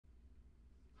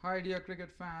Hi, dear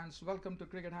cricket fans. Welcome to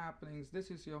Cricket Happenings.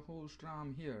 This is your host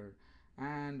Ram here.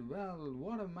 And well,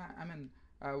 what a match!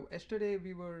 Yesterday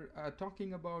we were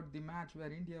talking about the match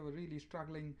where India were really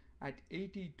struggling at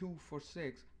 82 for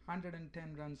 6,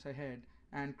 110 runs ahead,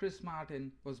 and Chris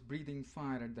Martin was breathing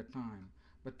fire at the time.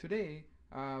 But today,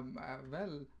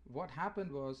 what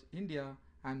happened was India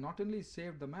and not only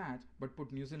saved the match but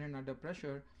put New Zealand under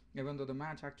pressure. Even though the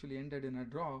match actually ended in a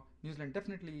draw, New Zealand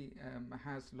definitely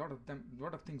has lot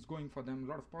of things going for them, a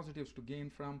lot of positives to gain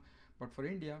from. But for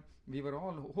India, we were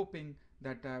all hoping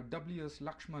that WS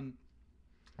Laxman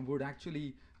would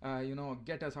actually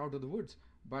get us out of the woods.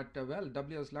 But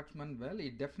WS Laxman,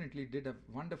 he definitely did a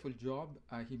wonderful job.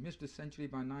 He missed his century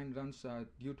by 9 runs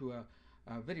due to a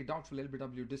very doubtful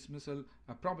LBW dismissal.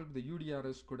 Probably the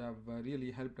UDRS could have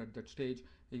really helped at that stage.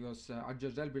 He was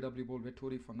adjudged LBW ball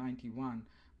Vettori for 91.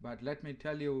 But let me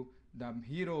tell you, the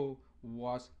hero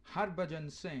was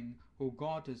Harbhajan Singh, who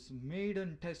got his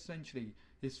maiden test century,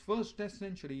 his first test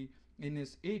century in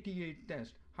his 88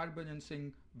 test. Harbhajan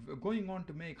Singh going on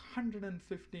to make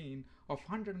 115 of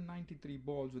 193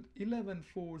 balls with 11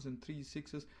 fours and 3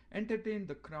 sixes, entertained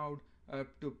the crowd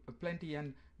to plenty.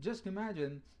 And just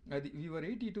imagine, we were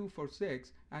 82 for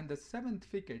 6, and the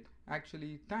 7th wicket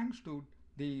actually, thanks to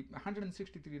the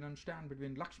 163 run stand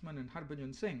between Laxman and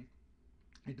Harbhajan Singh,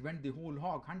 it went the whole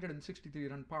hog,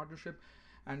 163-run partnership.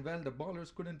 And the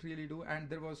bowlers couldn't really do, and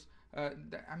there was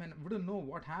wouldn't know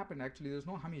what happened. Actually, there's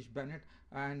no Hamish Bennett,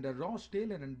 and Ross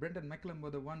Taylor and Brendan McCullum were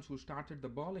the ones who started the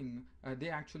bowling. They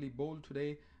actually bowled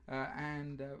today,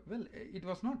 it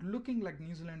was not looking like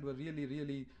New Zealand were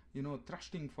really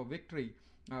thrusting for victory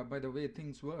by the way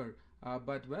things were.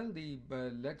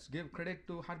 The let's give credit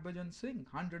to Harbhajan Singh,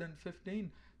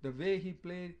 115. The way he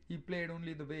played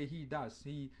only the way he does.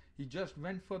 He just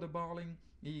went for the bowling.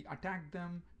 He attacked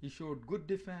them. He showed good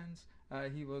defense.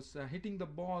 He was hitting the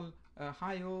ball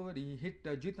high over. He hit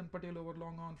Jeetan Patel over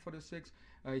long on for a six.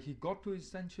 He got to his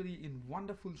century in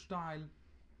wonderful style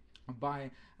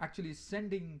by actually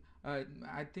sending,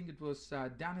 I think it was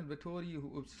Daniel Vettori, who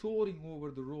was soaring over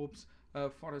the ropes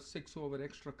for a 6 over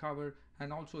extra cover,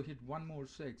 and also hit one more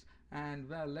six. And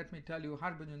let me tell you,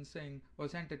 Harbhajan Singh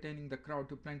was entertaining the crowd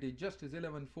to plenty, just his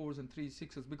 11 fours and 3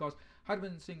 sixes, because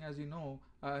Harbhajan Singh, as you know,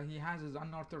 he has his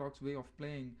unorthodox way of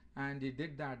playing, and he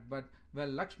did that. But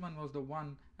Lakshman was the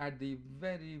one at the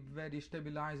very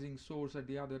stabilizing source at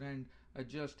the other end,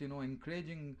 just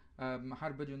encouraging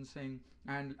Harbhajan Singh.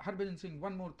 And Harbhajan Singh,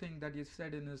 one more thing that he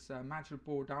said in his match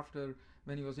report after,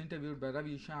 when he was interviewed by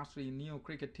Ravi Shastri in Neo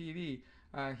Cricket TV,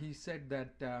 he said that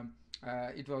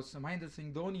it was Mahendra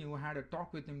Singh Dhoni who had a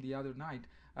talk with him the other night,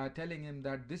 telling him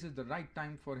that this is the right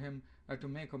time for him to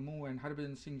make a move, and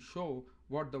Harbhajan Singh show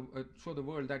the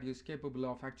world that he is capable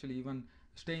of actually even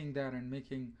staying there and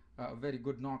making a very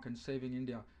good knock and saving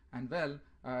India. And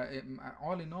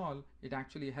all in all, it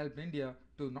actually helped India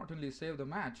to not only save the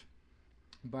match,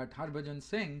 but Harbhajan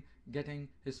Singh getting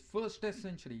his first test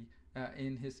century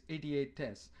in his 88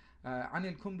 tests.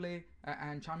 Anil Kumble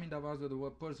and Chaminda Vaz were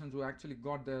the persons who actually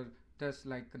got their tests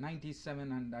like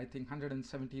 97 and I think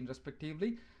 117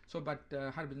 respectively.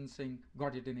 Harbhajan Singh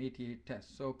got it in 88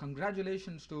 tests. So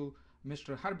congratulations to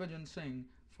Mr. Harbhajan Singh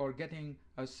for getting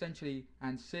a century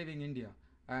and saving India.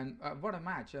 And what a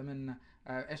match!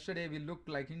 Yesterday we looked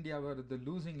like India were at the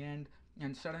losing end,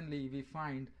 and suddenly we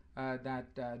find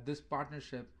that this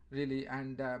partnership really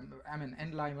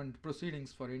enlivened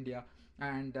proceedings for India.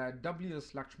 And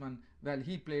W.S. Lakshman,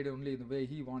 he played only the way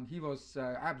he wanted. He was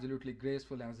absolutely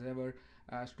graceful as ever,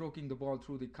 stroking the ball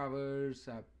through the covers,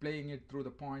 playing it through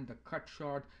the point, the cut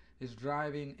shot, his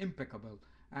driving, impeccable.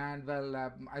 And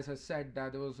as I said,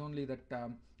 there was only that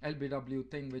LBW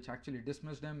thing which actually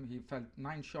dismissed him. He felt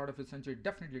 9 short of his century,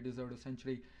 definitely deserved a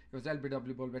century. It was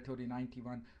LBW ball Vettori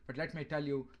 91. But let me tell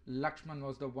you, Lakshman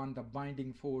was the one, the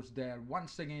binding force there.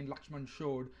 Once again, Lakshman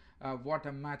showed what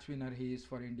a match winner he is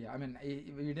for India.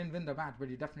 He didn't win the match, but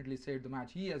he definitely saved the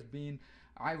match. He has been,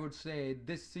 I would say,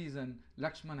 this season,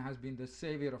 Lakshman has been the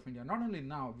savior of India. Not only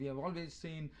now, we have always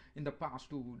seen in the past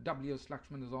too, W.S.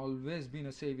 Lakshman has always been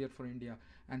a savior for India,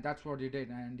 and that's what he did.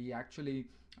 And he actually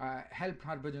helped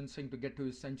Harbhajan Singh to get to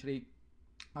his century.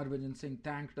 Harbhajan Singh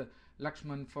thanked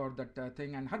Lakshman for that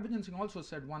thing, and Harbhajan Singh also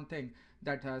said one thing,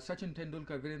 that Sachin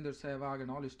Tendulkar, Virender Sehwag and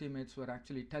all his teammates were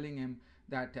actually telling him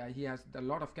that he has a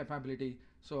lot of capability.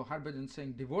 So Harbhajan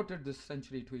Singh devoted this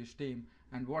century to his team,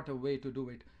 and what a way to do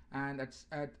it. And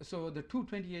so the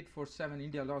 228 for 7,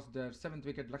 India lost their seventh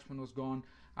wicket. Laxman was gone.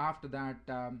 After that,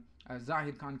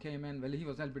 Zahir Khan came in. Well, he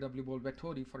was LBW ball.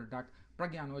 Vettori for a duck.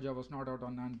 Pragyan Oja was not out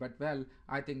on none. But well,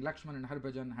 I think Lakshman and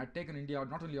Harbhajan had taken India out,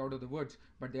 not only out of the woods,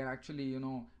 but they are actually,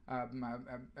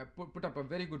 put up a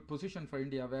very good position for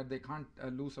India where they can't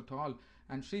lose at all.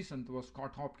 And Srisant was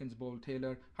caught Hopkins, bowled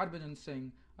Taylor. Harbhajan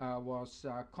Singh was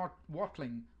caught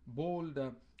Watling, bowled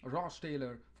Ross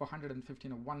Taylor for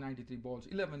 115 of 193 balls,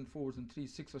 11 fours and 3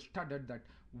 sixes, studded that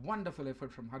wonderful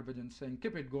effort from Harbhajan Singh.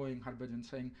 Keep it going, Harbhajan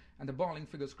Singh. And the bowling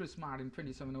figures, Chris Martin,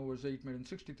 27 overs, 8 made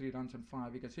 63 runs and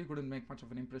 5 wickets. He couldn't make much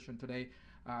of an impression today.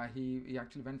 He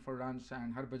actually went for runs,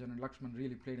 and Harbhajan and Lakshman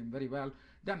really played him very well.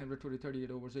 Daniel Vettori,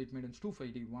 38 overs, 8 maidens, 2 for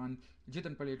 81.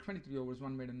 Jitan Patel, 23 overs,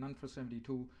 1 maiden, none for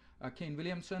 72. Kane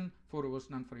Williamson, 4 overs,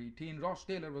 none for 18. Ross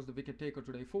Taylor was the wicket taker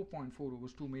today, 4.4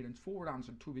 overs, 2 maidens, 4 runs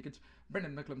and 2 wickets.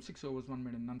 Brendan McCullum, 6 overs, 1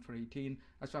 maiden, none for 18.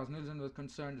 As far as New Zealand was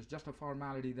concerned, it's just a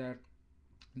formality there.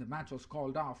 The match was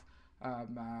called off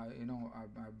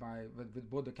with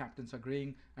both the captains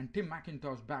agreeing, and Tim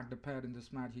McIntosh backed the pair in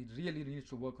this match. He really needs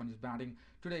to work on his batting.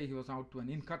 Today he was out to an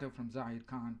in-cutter from Zahir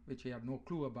Khan, which he had no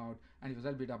clue about, and he was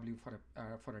LBW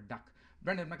for a duck.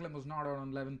 Brendan McCullum was not out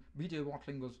on 11. BJ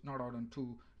Watling was not out on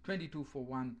 2. 22 for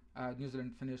 1. New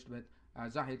Zealand finished with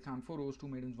Zahir Khan, 4 overs, 2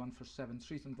 maidens, 1 for 7.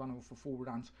 Srisant, 1 over for 4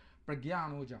 runs.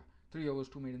 Pragyan Oja, 3 overs,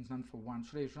 2 maidens, none for 1.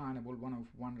 Suresh Raina bowled 1 over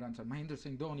for 1 runs. And Mahendra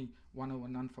Singh Dhoni, 1 over,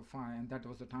 none for 5. And that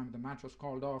was the time the match was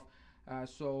called off.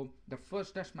 So the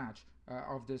first test match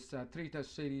of this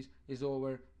 3-test series is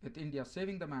over, with India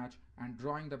saving the match and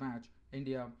drawing the match.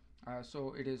 India,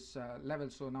 so it is level.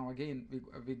 So now again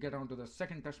we get on to the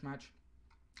second test match,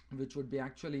 which would be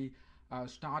actually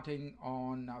starting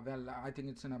on, I think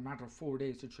it's in a matter of 4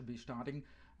 days it should be starting.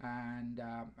 And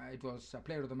it was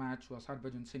player of the match was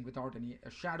Harbhajan Singh, without any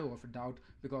shadow of a doubt,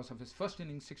 because of his first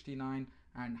innings 69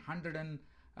 and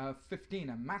 115,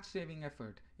 a match-saving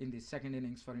effort in the second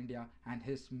innings for India, and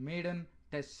his maiden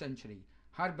test century.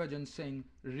 Harbhajan Singh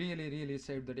really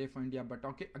saved the day for India, but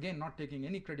again, not taking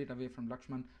any credit away from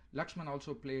Laxman. Laxman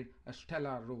also played a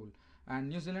stellar role. And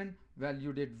New Zealand, well,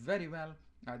 you did very well.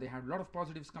 They had a lot of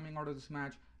positives coming out of this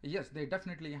match. Yes, they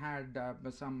definitely had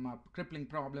some crippling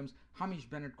problems. Hamish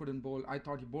Bennett couldn't bowl. I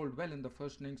thought he bowled well in the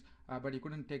first innings, but he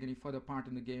couldn't take any further part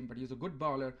in the game. But he's a good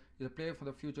bowler. He's a player for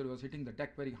the future. He was hitting the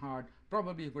deck very hard.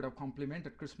 Probably he could have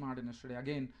complimented Chris Martin yesterday.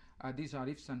 Again, these are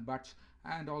ifs and buts.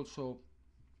 And also,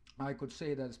 I could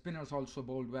say that spinners also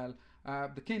bowled well.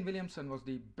 The Kane Williamson was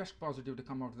the best positive to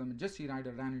come out of them. Jesse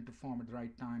Ryder ran into form at the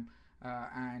right time,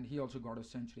 and he also got a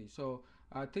century. So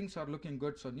things are looking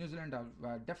good. So New Zealand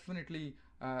have definitely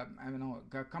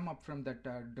come up from that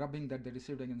drubbing that they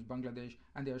received against Bangladesh,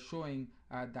 and they are showing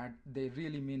that they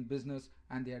really mean business,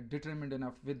 and they are determined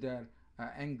enough with their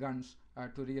young guns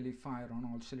to really fire on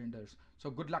all cylinders. So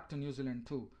good luck to New Zealand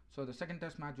too. So the second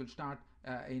test match will start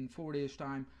in 4 days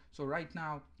time. So right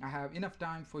now I have enough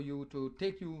time for you to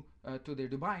take you to the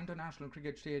Dubai International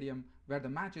Cricket Stadium, where the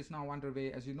match is now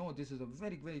underway. As you know, this is a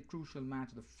very crucial match,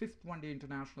 the 5th one-day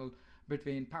international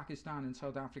between Pakistan and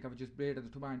South Africa, which is played at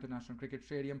the Dubai International Cricket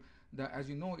Stadium. As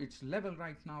you know, it's level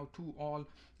right now, 2-all.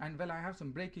 And well, I have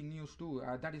some breaking news too.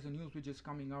 That is the news which is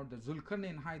coming out that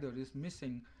Zulkarnain Haider is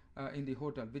missing in the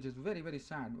hotel, which is very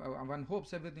sad. One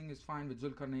hopes everything is fine with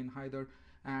Zulkarnain Haider.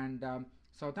 And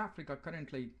South Africa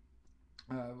currently,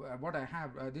 what I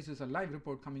have, this is a live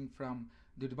report coming from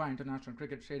the Dubai International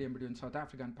Cricket Stadium between South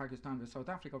Africa and Pakistan, where South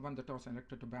Africa won the toss and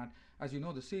elected to bat. As you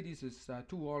know, the series is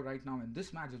 2-all right now, and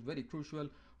this match is very crucial.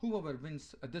 Whoever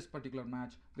wins this particular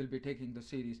match will be taking the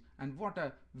series. And what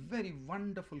a very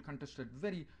wonderful contested,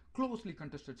 very closely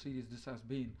contested series this has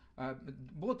been.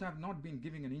 Both have not been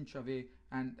giving an inch away,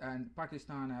 and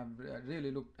Pakistan have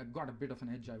really got a bit of an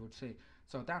edge, I would say.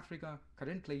 South Africa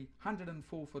currently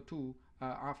 104 for 2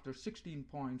 after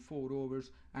 16.4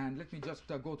 overs. And let me just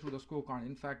go through the scorecard.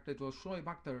 In fact, it was Shoaib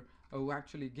Akhtar who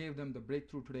actually gave them the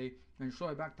breakthrough today. And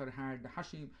Shoaib Akhtar had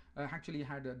actually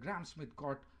had Graham Smith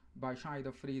caught by Shahid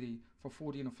Afridi for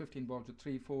 14 or 15 balls with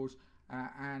 3 fours.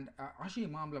 And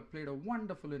Hashim Amla played a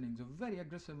wonderful innings, a very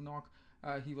aggressive knock.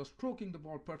 He was stroking the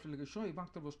ball perfectly. Shoaib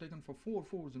Akhtar was taken for 4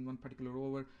 fours in one particular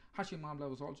over. Hashim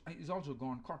Amla is also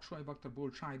gone. Caught Shoaib Akhtar,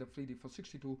 bowled Shahid Afridi for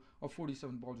 62 or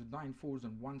 47 balls with 9 fours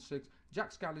and 1 6.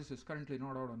 Jack Scalise is currently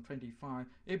not out on 25.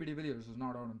 A.B. de Villiers is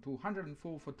not out on 2.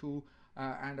 104 for 2.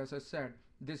 And as I said,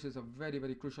 this is a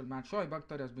very crucial match. Shoaib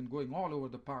Akhtar has been going all over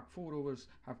the park. 4 overs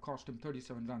have cost him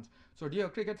 37 runs. So dear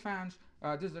cricket fans,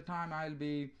 this is the time I'll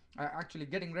be actually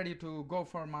getting ready to go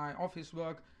for my office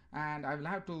work, and I will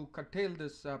have to curtail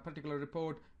this particular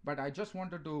report, but I just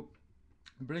wanted to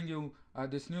bring you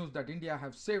this news that India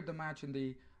have saved the match in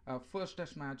the first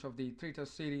Test match of the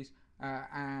three-test series,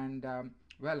 and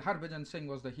well, Harbhajan Singh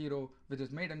was the hero with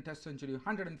his maiden Test century,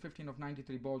 115 of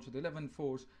 93 balls with 11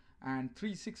 fours and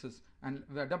 3 sixes, and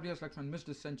where W.S. Laxman missed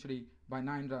his century by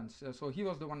 9 runs. So he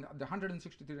was the one, the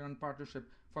 163-run partnership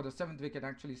for the seventh wicket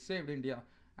actually saved India,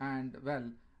 and well,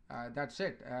 that's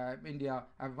it. India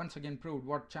have once again proved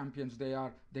what champions they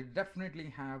are. They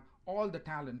definitely have all the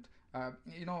talent.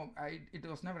 It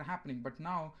was never happening, but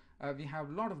now we have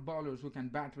a lot of bowlers who can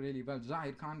bat really well.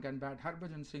 Zahir Khan can bat,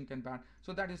 Harbhajan Singh can bat.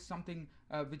 So that is something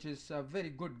which is very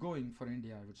good going for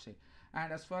India, I would say.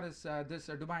 And as far as this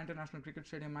Dubai International Cricket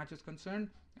Stadium match is concerned,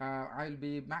 I'll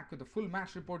be back with a full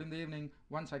match report in the evening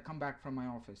once I come back from my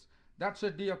office. That's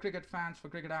it, dear cricket fans, for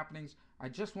Cricket Happenings. I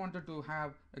just wanted to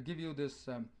give you this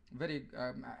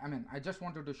I just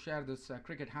wanted to share this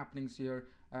cricket happenings here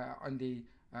on the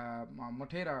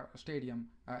Motera Stadium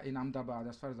in Ahmedabad,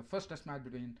 as far as the first Test match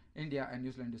between India and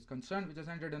New Zealand is concerned, which has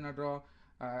ended in a draw.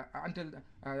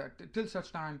 Till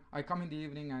such time, I come in the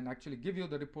evening and actually give you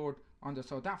the report on the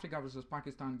South Africa versus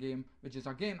Pakistan game, which is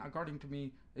again, according to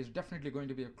me, is definitely going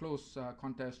to be a close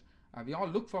contest. We all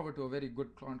look forward to a very good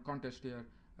contest here.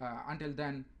 Until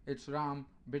then, it's Ram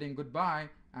bidding goodbye,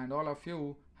 and all of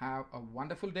you have a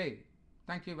wonderful day.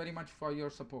 Thank you very much for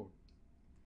your support.